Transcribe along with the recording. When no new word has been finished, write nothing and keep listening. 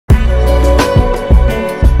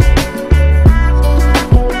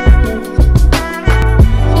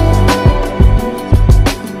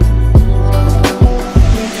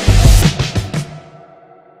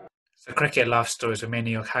Cricket Life Stories with me,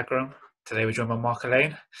 Neel Khagram. Today we're joined by Mark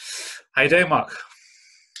Alleyne. How you doing, Mark?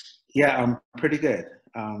 Yeah, I'm pretty good.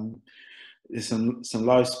 There's some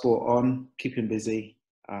live sport on, keeping busy.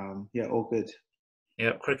 Yeah, all good.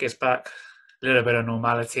 Yep, cricket's back. A little bit of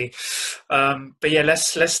normality. But yeah,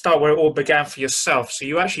 let's start where it all began for yourself. So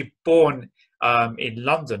you were actually born in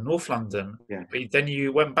London, North London, Yeah, but then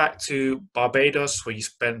you went back to Barbados, where you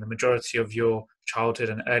spent the majority of your childhood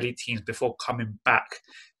and early teens before coming back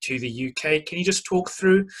to the UK. Can you just talk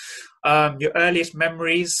through your earliest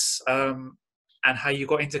memories and how you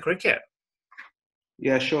got into cricket?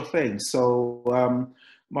 yeah, sure thing. So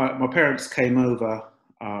my parents came over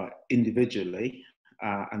individually,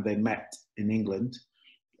 and they met in England.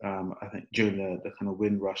 I think during the kind of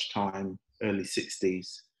Windrush time, early '60s,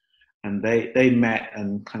 and they met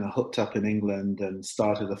and kind of hooked up in England and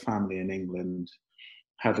started a family in England.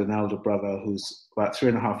 Had an elder brother who's about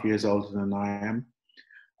 3.5 years older than I am.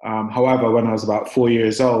 However, when I was about 4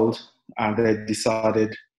 years old, they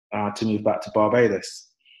decided to move back to Barbados.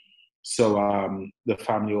 So the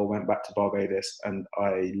family all went back to Barbados, and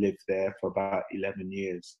I lived there for about 11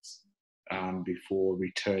 years before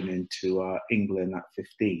returning to England at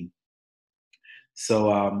 15.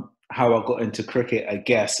 So how I got into cricket, I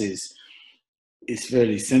guess, is it's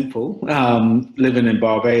fairly simple. Living in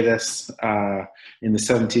Barbados in the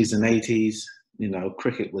 70s and 80s,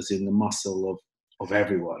 cricket was in the muscle of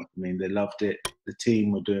everyone. I mean, they loved it. The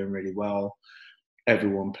team were doing really well.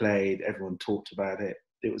 Everyone played. Everyone talked about it.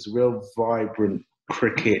 It was a real vibrant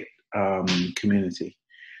cricket community,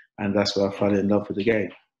 and that's where I fell in love with the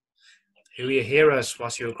game. Who were your heroes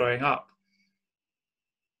whilst you were growing up?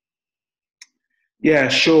 Yeah,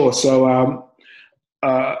 sure. So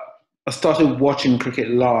I started watching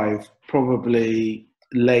cricket live probably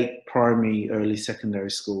late primary, early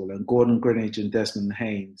secondary school, and Gordon Greenidge and Desmond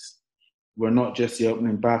Haynes were not just the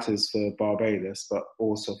opening batters for Barbados, but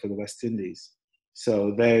also for the West Indies.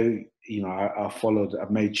 So they, I followed. I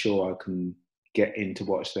made sure I can get in to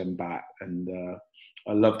watch them bat, and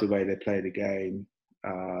I loved the way they played the game.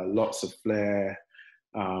 Lots of flair,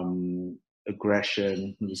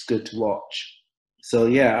 aggression. It was good to watch. So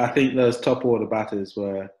yeah, I think those top order batters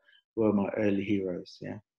were my early heroes.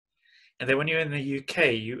 Yeah. And then when you were in the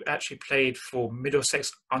UK, you actually played for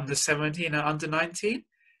Middlesex under 17 and under 19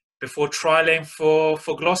 before trialing for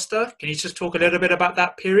Gloucester. Can you just talk a little bit about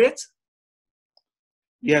that period?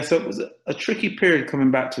 Yeah, so it was a tricky period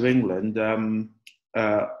coming back to England.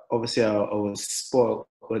 Obviously, I was spoiled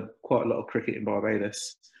with quite a lot of cricket in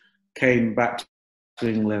Barbados. Came back to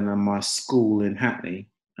England, and my school in Hackney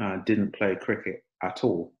didn't play cricket at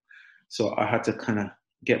all. So I had to kind of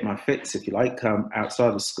get my fix, if you like,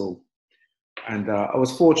 outside of school. And I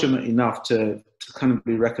was fortunate enough to kind of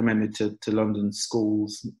be recommended to London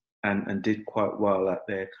schools, and did quite well at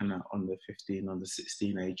their kind of under 15, under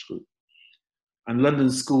 16 age group. And London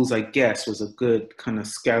schools, I guess, was a good kind of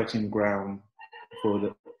scouting ground for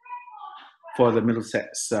the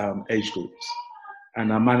Middlesex age groups.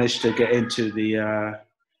 And I managed to get into the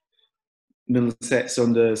Middlesex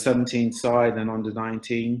under 17 side and under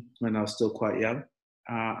 19 when I was still quite young.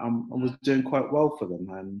 I was doing quite well for them.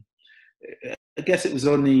 And I guess it was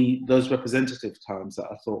only those representative times that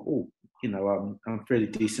I thought, oh, I'm fairly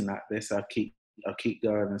decent at this. I'll keep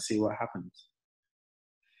going and see what happens.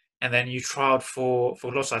 And then you trialed for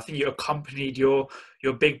Gloucester. I think you accompanied your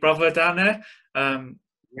big brother down there.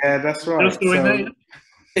 Yeah, that's Little right. story in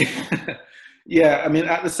there. So, yeah, I mean,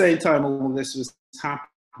 at the same time all this was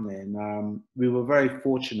happening, we were very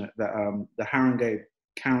fortunate that the Haringey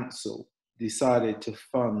Council decided to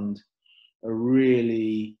fund a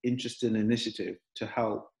really interesting initiative to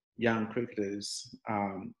help young cricketers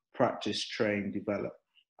practice, train, develop.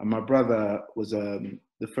 And my brother was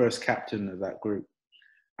the first captain of that group,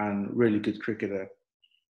 and really good cricketer.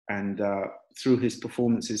 And through his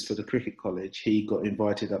performances for the cricket college, he got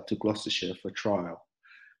invited up to Gloucestershire for trial.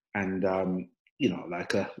 And,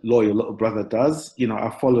 like a loyal little brother does,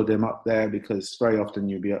 I followed him up there because very often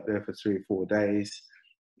you'd be up there for 3 or 4 days.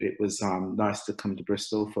 It was nice to come to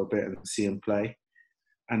Bristol for a bit and see him play.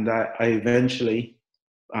 And I eventually,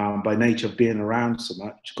 by nature of being around so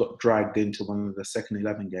much, got dragged into one of the second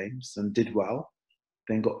 11 games and did well.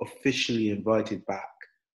 Then got officially invited back.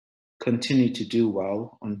 Continued to do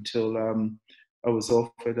well until I was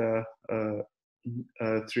offered a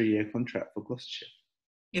 3-year contract for Gloucestershire.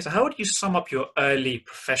 Yeah, so how would you sum up your early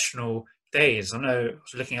professional days? I know I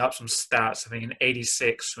was looking up some stats. I think in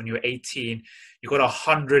 '86, when you were 18, you got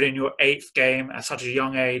 100 in your 8th game at such a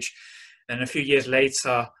young age. Then a few years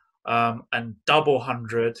later, and double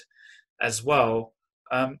 100 as well.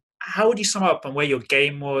 How would you sum up on where your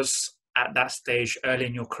game was at that stage early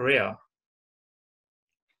in your career?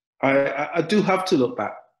 I do have to look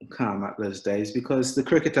back calm at those days because the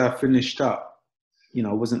cricketer I finished up,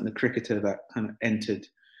 wasn't the cricketer that kind of entered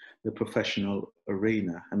the professional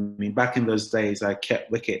arena. I mean, back in those days, I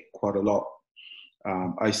kept wicket quite a lot.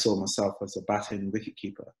 I saw myself as a batting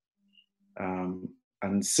wicketkeeper.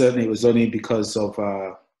 And certainly it was only because of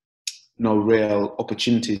no real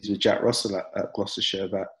opportunities with Jack Russell at Gloucestershire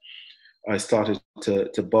that I started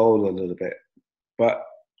to bowl a little bit. But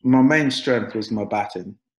my main strength was my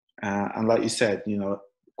batting. And like you said,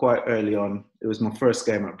 quite early on, it was my first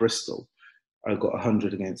game at Bristol. I got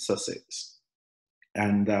 100 against Sussex.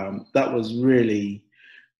 And that was really,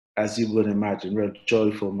 as you would imagine, a real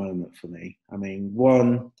joyful moment for me. I mean,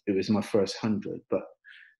 one, it was my first 100, but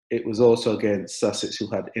it was also against Sussex, who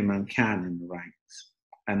had Imran Khan in the ranks.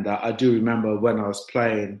 And I do remember when I was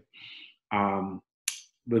playing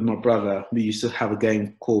with my brother, we used to have a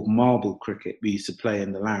game called marble cricket. We used to play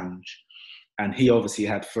in the lounge. And he obviously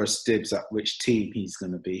had first dibs at which team he's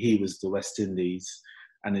going to be. He was the West Indies,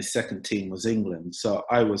 and his second team was England. So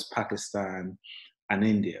I was Pakistan and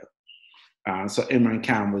India. So Imran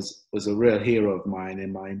Khan was a real hero of mine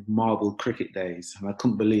in my marble cricket days. And I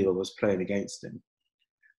couldn't believe I was playing against him.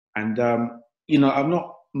 And, I'm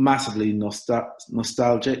not massively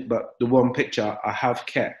nostalgic, but the one picture I have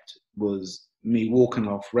kept was me walking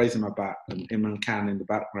off, raising my bat, and Imran Khan in the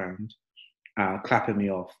background, clapping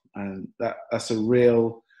me off. And that's a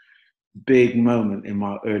real big moment in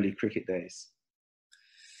my early cricket days.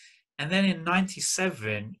 And then in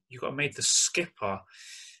 '97, you got made the skipper.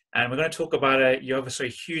 And we're going to talk about it. You obviously a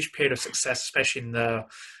huge period of success, especially in the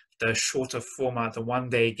shorter format, the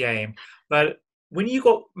one-day game. But when you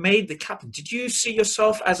got made the captain, did you see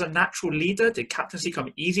yourself as a natural leader? Did captaincy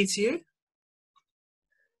come easy to you?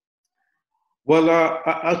 Well,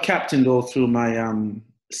 I captained all through my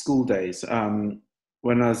school days.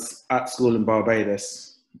 When I was at school in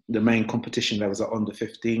Barbados, the main competition there was an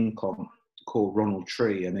under-15 comp called Ronald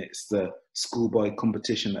Tree, and it's the schoolboy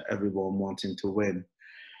competition that everyone wanted to win.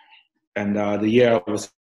 And the year I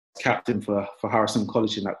was captain for Harrison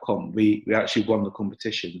College in that comp, we actually won the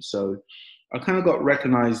competition. So I kind of got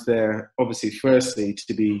recognised there, obviously, firstly,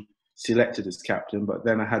 to be selected as captain, but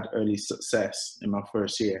then I had early success in my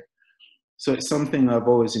first year. So it's something I've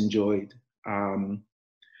always enjoyed. And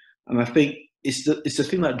I think it's the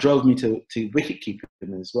thing that drove me to wicket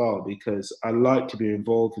keeping as well, because I like to be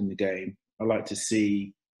involved in the game. I like to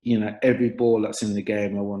see, every ball that's in the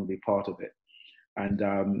game, I want to be part of it.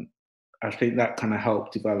 And I think that kind of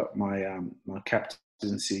helped develop my my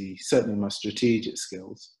captaincy, certainly my strategic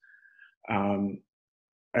skills. And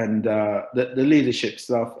the leadership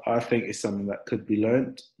stuff, I think, is something that could be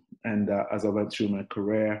learnt. And as I went through my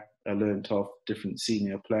career, I learned off different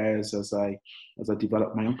senior players as I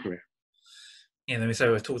developed my own career.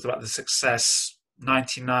 So we talked about the success,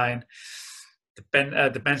 99,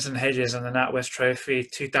 the Benson Hedges and the NatWest Trophy,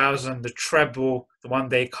 2000, the treble, the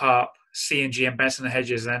one-day cup, C&G and Benson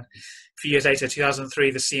Hedges. Then a few years later,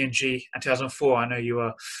 2003, the C&G, and 2004, I know you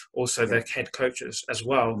were also the head coaches as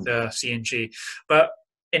well, the C&G. But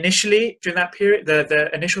initially, during that period, the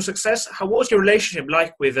initial success, what was your relationship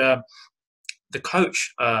like with the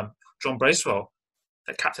coach, John Bracewell,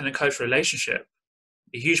 the captain and coach relationship?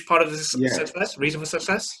 A huge part of the success, reason for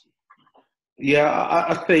success? Yeah,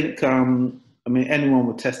 I think, anyone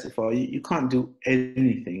would testify, you can't do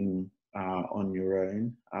anything on your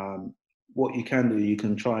own. What you can do, you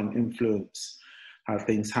can try and influence how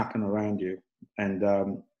things happen around you. And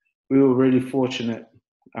we were really fortunate.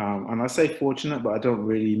 And I say fortunate, but I don't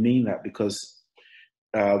really mean that, because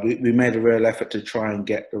we made a real effort to try and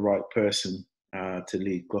get the right person to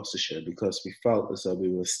lead Gloucestershire, because we felt as though we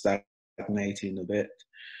were stagnating a bit.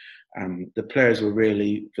 The players were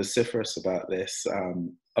really vociferous about this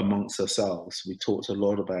amongst ourselves. We talked a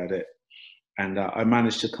lot about it. And I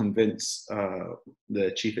managed to convince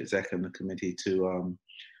the chief exec and the committee to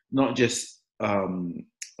not just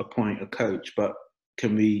appoint a coach, but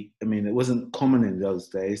it wasn't common in those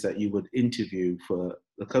days that you would interview for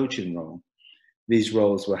the coaching role. These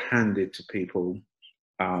roles were handed to people.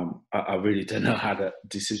 I really don't know how the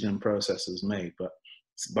decision process was made, but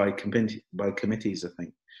by committees, I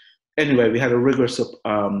think. Anyway, we had a rigorous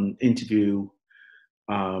interview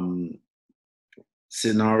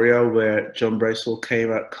scenario where John Bracewell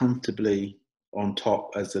came out comfortably on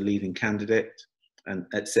top as the leading candidate and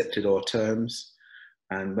accepted our terms.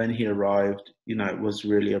 And when he arrived, it was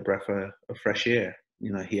really a breath of fresh air.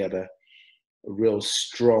 He had a real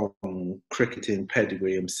strong cricketing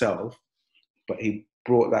pedigree himself, but he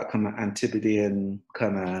brought that kind of Antipodean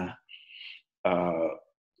kind of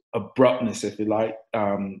abruptness, if you like,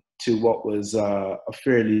 to what was a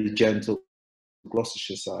fairly gentle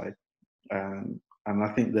Gloucestershire side, and I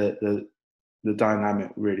think that the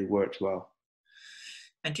dynamic really worked well.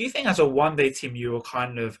 And do you think as a one-day team, you were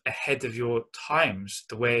kind of ahead of your times,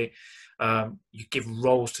 the way you give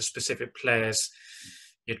roles to specific players?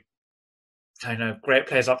 You know, great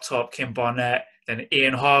players up top, Kim Barnett, then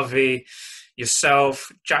Ian Harvey,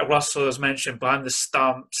 yourself, Jack Russell, as mentioned, behind the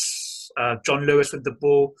stumps, John Lewis with the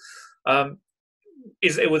ball.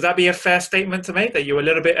 Would that be a fair statement to make, that you were a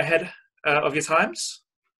little bit ahead of your times?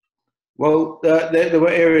 Well, there were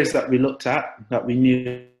areas that we looked at that we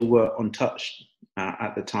knew were untouched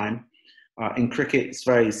at the time. In cricket, it's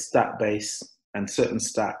very stat-based, and certain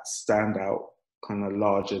stats stand out kind of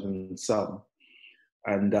larger than some.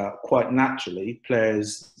 And quite naturally,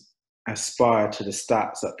 players aspire to the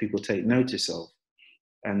stats that people take notice of.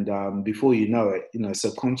 And before you know it,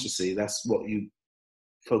 subconsciously, that's what you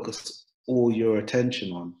focus all your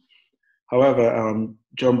attention on. However,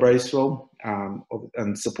 John Bracewell,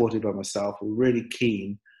 and supported by myself, were really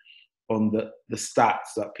keen on the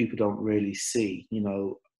stats that people don't really see,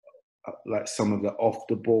 like some of the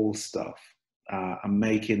off-the-ball stuff, and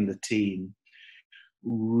making the team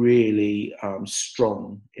really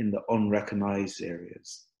strong in the unrecognised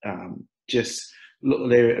areas. Just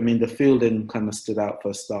little area. I mean, the fielding kind of stood out for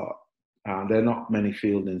a start. There are not many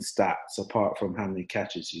fielding stats apart from how many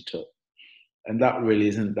catches you took. And that really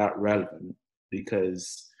isn't that relevant,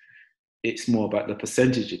 because it's more about the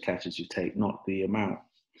percentage of catches you take, not the amount.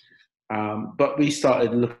 But we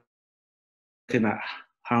started looking at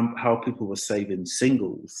how people were saving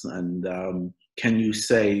singles, and can you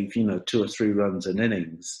save 2 or 3 runs an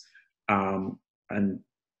innings? And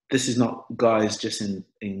this is not guys just in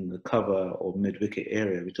the cover or mid-wicket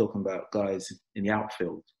area. We're talking about guys in the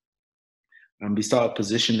outfield. And we started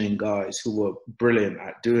positioning guys who were brilliant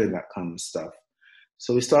at doing that kind of stuff.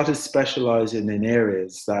 So we started specialising in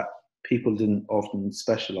areas that people didn't often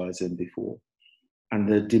specialise in before. And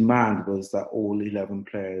the demand was that all 11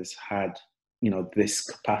 players had, this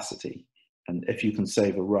capacity. And if you can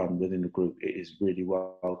save a run within the group, it is really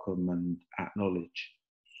welcome and acknowledged.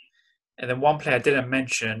 And then one player I didn't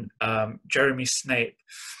mention, Jeremy Snape.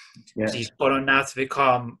 Yeah. He's gone on now to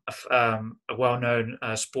become a well-known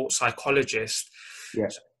sports psychologist. Yeah.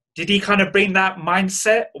 Did he kind of bring that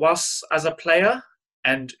mindset whilst as a player,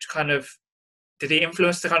 and did he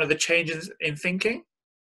influence the changes in thinking?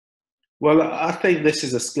 Well, I think this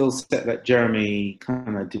is a skill set that Jeremy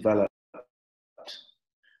kind of developed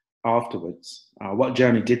afterwards. What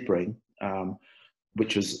Jeremy did bring,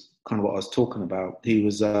 which was kind of what I was talking about, he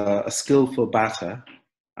was a skillful batter,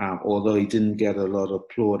 although he didn't get a lot of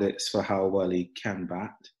plaudits for how well he can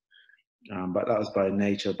bat. But that was by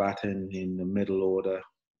nature, batting in the middle order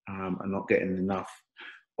and not getting enough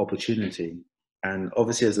opportunity. And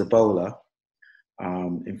obviously as a bowler,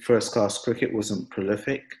 in first class cricket wasn't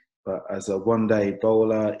prolific, but as a one-day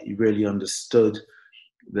bowler, he really understood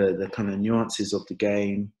the kind of nuances of the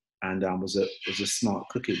game, and was a smart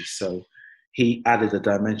cookie. So he added a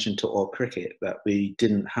dimension to our cricket that we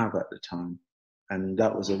didn't have at the time, and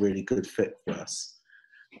that was a really good fit for us.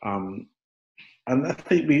 And I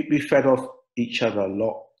think we fed off each other a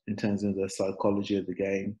lot in terms of the psychology of the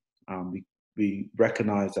game. We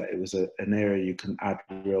recognised that it was an area you can add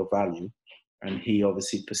real value, and he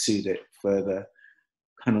obviously pursued it further,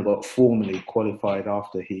 kind of got formally qualified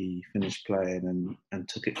after he finished playing, and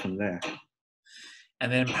took it from there.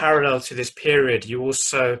 And then parallel to this period, you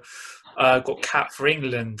also got capped for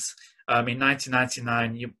England. In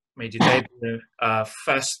 1999, you made your debut,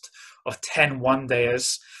 first of 10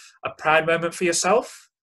 one-dayers. A proud moment for yourself?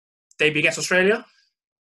 Debut against Australia?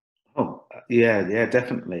 Oh, yeah,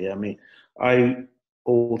 definitely. I mean,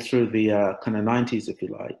 all through the kind of 90s, if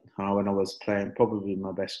you like, when I was playing probably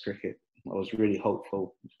my best cricket, I was really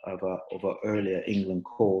hopeful of an earlier England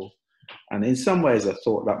call. And in some ways, I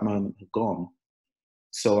thought that moment had gone.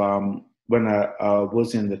 So when I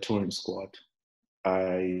was in the touring squad,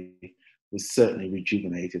 I was certainly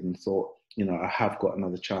rejuvenated and thought, I have got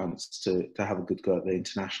another chance to have a good go at the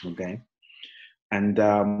international game. And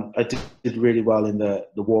I did really well in the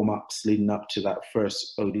warm-ups leading up to that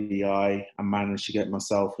first ODI. I managed to get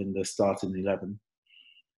myself in the starting 11.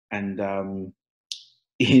 And,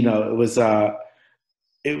 it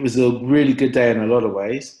was a really good day in a lot of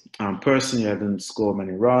ways. Personally, I didn't score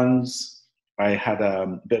many runs. I had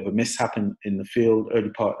a bit of a mishap in the field,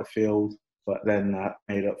 early part of the field, but then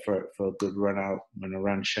made up for it for a good run out when I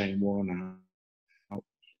ran Shane Warne out.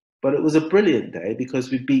 But it was a brilliant day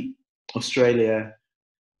because we beat Australia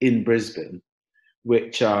in Brisbane,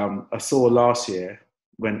 which I saw last year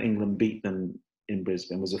when England beat them in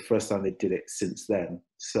Brisbane. It was the first time they did it since then.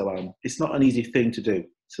 So it's not an easy thing to do.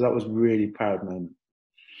 So that was really proud moment.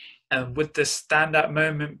 And would the standout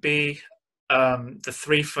moment be the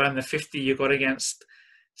 3-for and the 50 you got against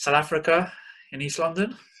South Africa in East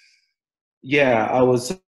London? Yeah, I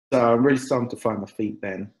was really starting to find my feet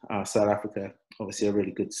then. South Africa, obviously a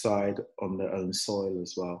really good side on their own soil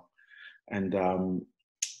as well. And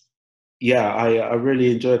yeah, I really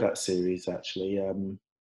enjoyed that series actually.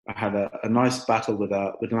 I had a nice battle with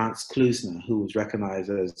Lance Klusner, who was recognised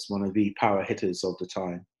as one of the power hitters of the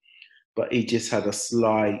time, but he just had a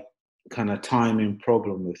slight kind of timing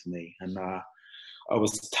problem with me, and I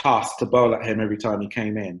was tasked to bowl at him every time he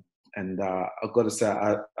came in, and I've got to say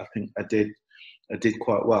I think I did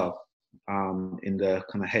quite well in the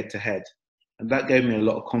kind of head to head, and that gave me a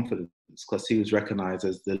lot of confidence because he was recognised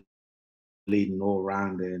as the leading all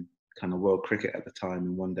round in kind of world cricket at the time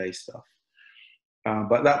in one day stuff.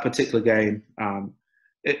 But that particular game,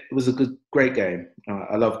 it was a great game.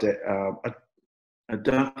 I loved it. I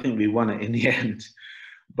don't think we won it in the end,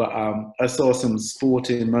 but I saw some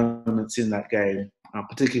sporting moments in that game,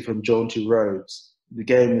 particularly from Jaunty Rhodes. The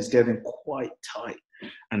game was getting quite tight,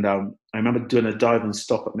 and I remember doing a dive and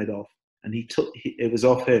stop at mid-off, and it was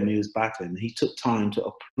off him. He was batting. He took time to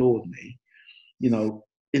applaud me, you know,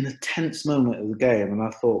 in a tense moment of the game, and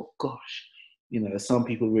I thought, gosh, you know, some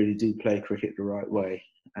people really do play cricket the right way,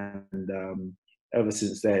 and ever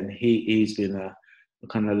since then, he's been a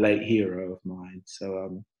kind of late hero of mine.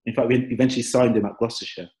 So, in fact, we eventually signed him at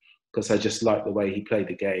Gloucestershire because I just liked the way he played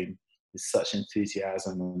the game with such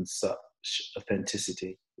enthusiasm and such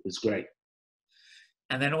authenticity. It was great.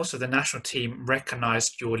 And then also the national team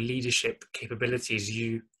recognised your leadership capabilities.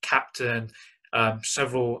 You captained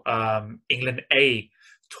several England A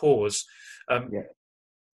tours. Yeah.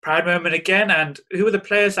 Proud moment again. And who were the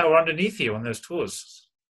players that were underneath you on those tours?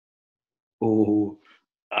 Oh,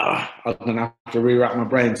 I'm gonna have to rewrap my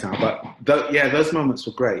brains now. But yeah, those moments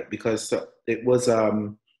were great because it was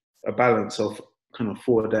a balance of kind of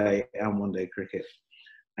 4-day and 1-day cricket,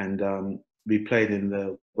 and we played in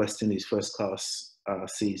the West Indies first class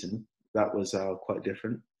season. That was quite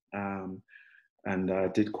different,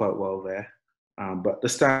 and did quite well there. But the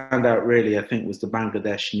standout really, I think, was the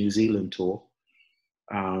Bangladesh New Zealand tour,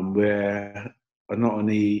 where I not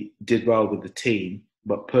only did well with the team,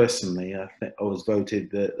 but personally, I think I was voted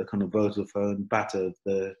the kind of Vodafone batter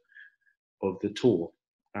of the tour,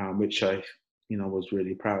 which I, you know, was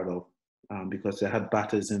really proud of, because they had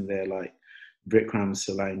batters in there like Vikram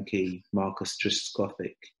Solanki, Marcus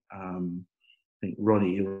Triscothick, I think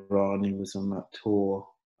Ronnie Irani was on that tour,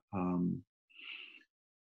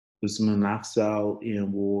 Usman Afzal,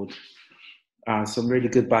 Ian Ward, some really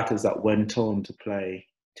good batters that went on to play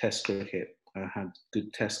Test cricket and had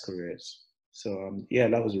good Test careers. So yeah,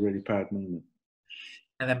 that was a really proud moment.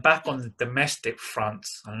 And then back on the domestic front,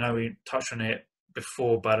 I know we touched on it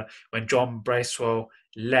before, but when John Bracewell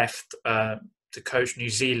left to coach New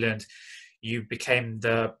Zealand, you became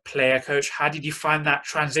the player coach. How did you find that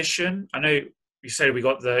transition? I know you said you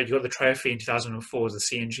got the trophy in 2004 as the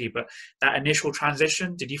CNG, but that initial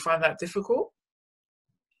transition, did you find that difficult?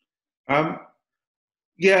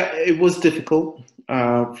 Yeah, it was difficult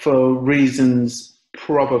for reasons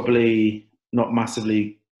probably not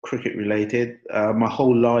massively cricket related. My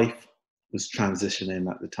whole life was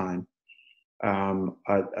transitioning at the time.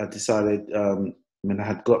 I decided, I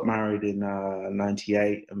had got married in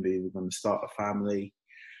 '98 and we were going to start a family,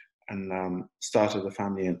 and started a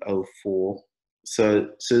family in '04. So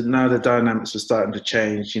now the dynamics were starting to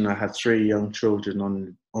change. You know, I had 3 young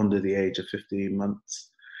children under the age of 15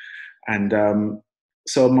 months. And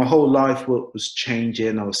so my whole life was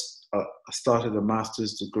changing. I started a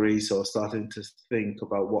master's degree, so I was starting to think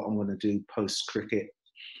about what I'm going to do post cricket.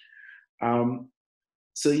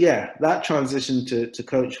 So yeah, that transition to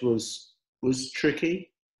coach was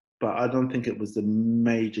tricky, but I don't think it was the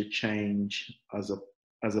major change as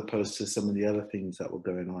opposed to some of the other things that were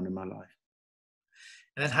going on in my life.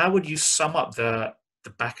 And then how would you sum up the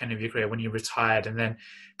back end of your career when you retired and then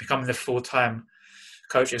becoming the full-time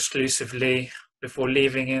coach exclusively before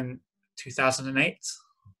leaving in 2008?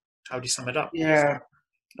 How would you sum it up? Yeah,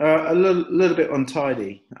 a little bit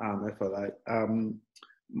untidy, if I like.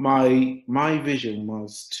 My vision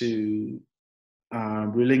was to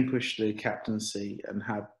relinquish the captaincy and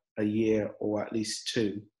have a year or at least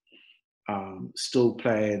 2 still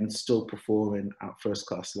playing, still performing at first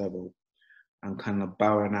class level, and kind of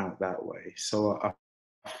bowing out that way. So I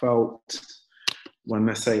felt, when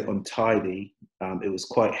I say untidy, it was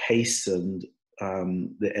quite hastened,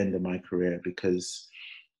 the end of my career, because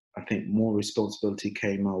I think more responsibility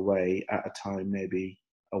came my way at a time maybe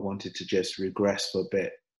I wanted to just regress for a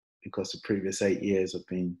bit, because the previous 8 years have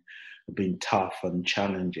been have been tough and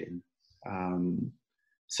challenging.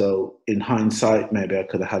 So in hindsight, maybe I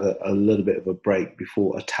could have had a little bit of a break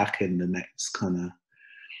before attacking the next kind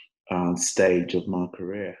of stage of my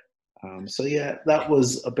career. So yeah, that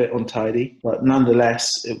was a bit untidy, but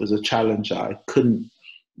nonetheless, it was a challenge that I couldn't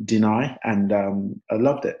deny, and I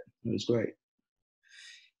loved it. It was great.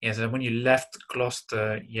 Yeah, so when you left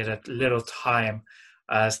Gloucester, you had a little time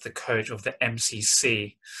as the coach of the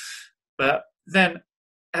MCC. But then,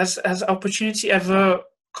 has opportunity ever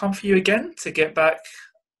come for you again to get back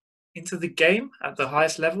into the game at the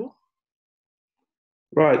highest level?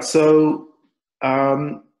 Right. So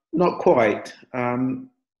not quite.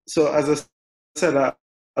 So as I said, I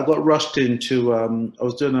got rushed into. I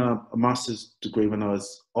was doing a master's degree when I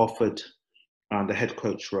was offered the head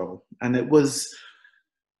coach role, and it was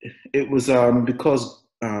because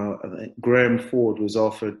I think Graham Ford was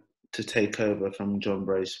offered to take over from John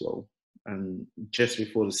Bracewell, and just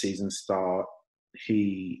before the season start,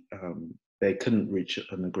 they couldn't reach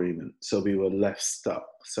an agreement, so we were left stuck.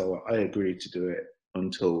 So I agreed to do it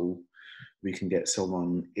until we can get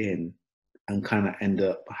someone in, and kind of end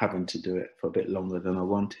up having to do it for a bit longer than I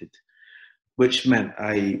wanted, which meant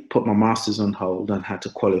I put my master's on hold and had to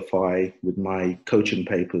qualify with my coaching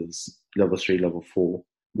papers, level 3, level 4,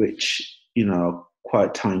 which,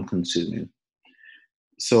 quite time consuming.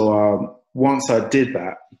 So once I did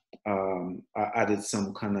that, I added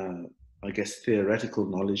some kind of, I guess, theoretical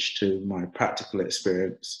knowledge to my practical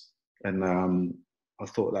experience. And I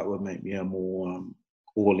thought that would make me a more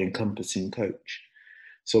all-encompassing coach.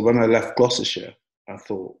 So when I left Gloucestershire, I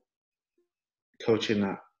thought coaching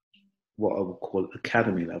at what I would call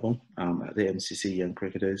academy level at the MCC Young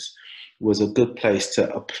Cricketers was a good place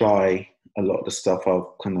to apply a lot of the stuff I've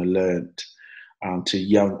kind of learned to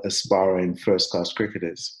young aspiring first class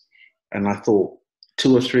cricketers. And I thought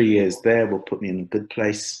 2 or 3 years there will put me in a good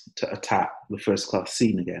place to attack the first class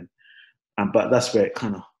scene again. But that's where it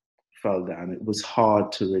kind of fell down. It was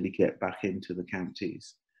hard to really get back into the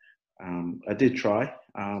counties. I did try,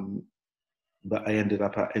 but I ended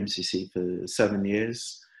up at MCC for 7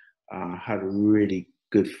 years. Had really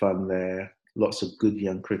good fun there. Lots of good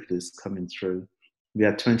young cricketers coming through. We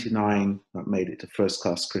had 29 that made it to first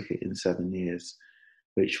class cricket in 7 years,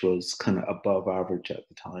 which was kind of above average at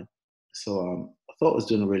the time. So I thought I was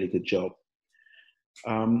doing a really good job.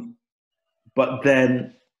 But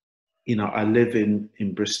then, I live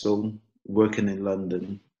in Bristol, working in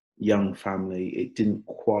London, young family. It didn't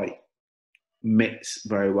quite mix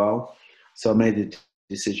very well. So I made the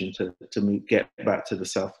decision to get back to the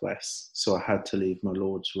Southwest. So I had to leave my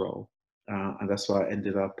Lord's role. And that's why I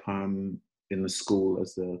ended up in the school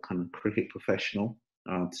as the kind of cricket professional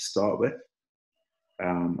to start with.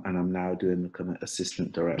 And I'm now doing the kind of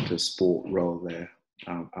assistant director of sport role there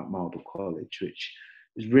at Marlborough College, which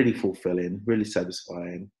is really fulfilling, really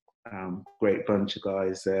satisfying. Great bunch of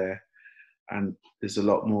guys there. And there's a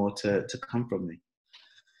lot more to come from me.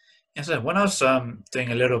 Yeah, so when I was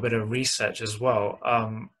doing a little bit of research as well,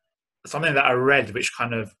 something that I read which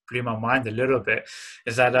kind of blew my mind a little bit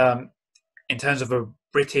is that in terms of a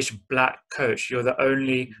British black coach, you're the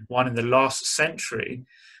only one in the last century.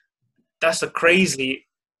 That's a crazy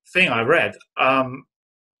thing I read. A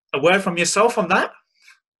word from yourself on that?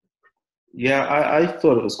 Yeah, I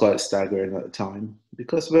thought it was quite staggering at the time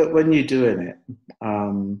because when you're doing it,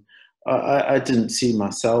 I didn't see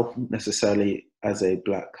myself necessarily as a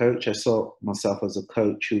black coach. I saw myself as a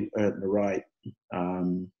coach who earned the right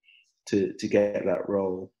to get that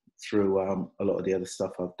role through a lot of the other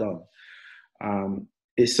stuff I've done.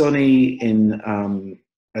 It's only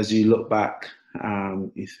as you look back,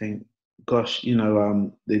 you think, gosh,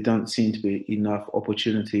 there don't seem to be enough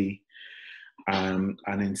opportunity and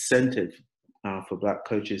incentive for black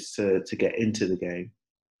coaches to get into the game.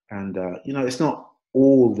 And, it's not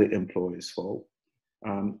all the employer's fault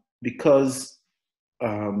because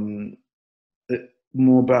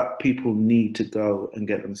more black people need to go and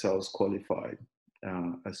get themselves qualified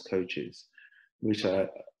as coaches, which I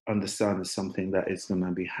understand is something that is going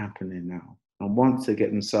to be happening now. And once they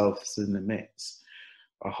get themselves in the mix,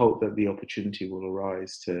 I hope that the opportunity will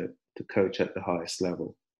arise to coach at the highest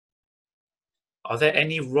level. Are there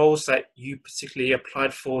any roles that you particularly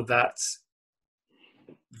applied for that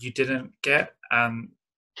you didn't get and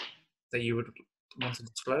that you would want to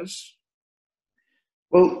disclose?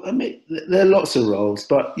 Well, I mean, there are lots of roles,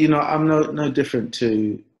 but I'm no different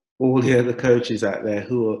to all the other coaches out there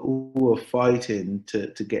who are fighting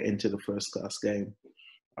to get into the first class game.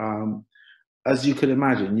 As you can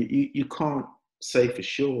imagine, you can't say for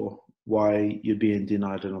sure why you're being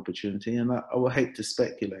denied an opportunity, and I would hate to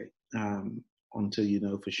speculate until you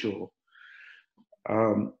know for sure.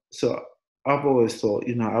 So I've always thought,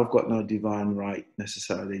 I've got no divine right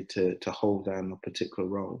necessarily to hold down a particular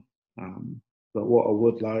role. But what I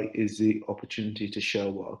would like is the opportunity to show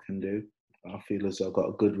what I can do. I feel as though I've got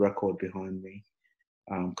a good record behind me,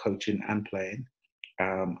 coaching and playing,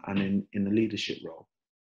 and in the leadership role.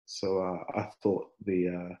 So I thought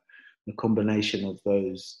the combination of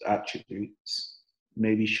those attributes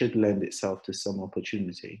maybe should lend itself to some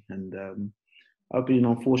opportunity. And I've been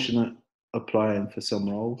unfortunate applying for some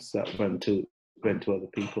roles that went to other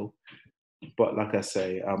people. But like I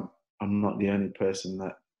say, I'm not the only person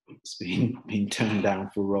that's been turned down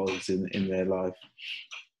for roles in their life.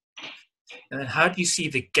 And then how do you see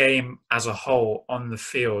the game as a whole on the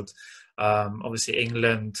field? Obviously,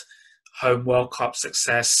 England home World Cup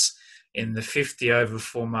success in the 50 over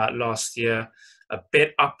format last year, a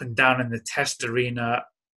bit up and down in the Test arena.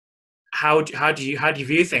 How do you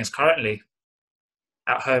view things currently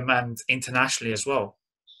at home and internationally as well?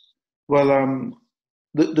 Well,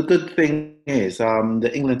 the good thing is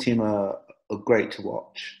the England team are great to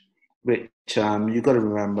watch. Which you've got to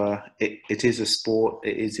remember, it is a sport,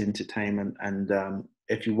 it is entertainment, and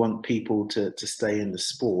if you want people to stay in the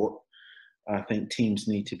sport, I think teams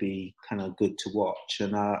need to be kind of good to watch.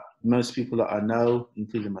 And most people that I know,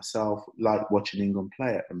 including myself, like watching England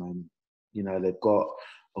play at the moment. They've got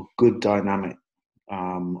a good dynamic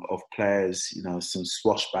of players, some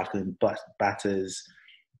swashbuckling batters,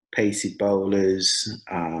 pacey bowlers,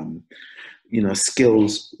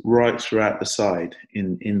 skills right throughout the side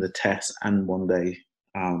in the test and one day,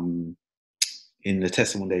 in the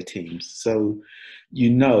test and one day teams. So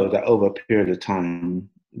that over a period of time,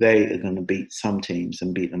 they are going to beat some teams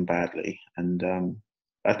and beat them badly. And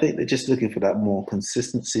I think they're just looking for that more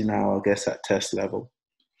consistency now, I guess, at test level.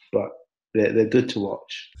 But they're good to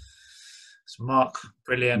watch. So Mark,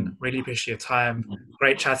 brilliant. Really appreciate your time.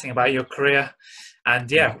 Great chatting about your career. And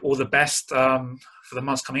yeah, all the best for the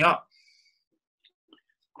months coming up.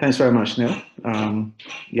 Thanks very much, Neil.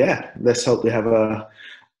 Let's hope we have a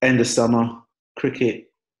end of summer cricket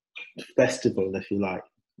festival, if you like.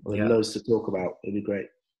 With loads to talk about. It'd be great.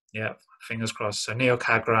 Yeah, fingers crossed. So Neel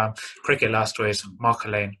Khagram, Cricket Last Ways, Mark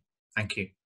Alleyne. Thank you.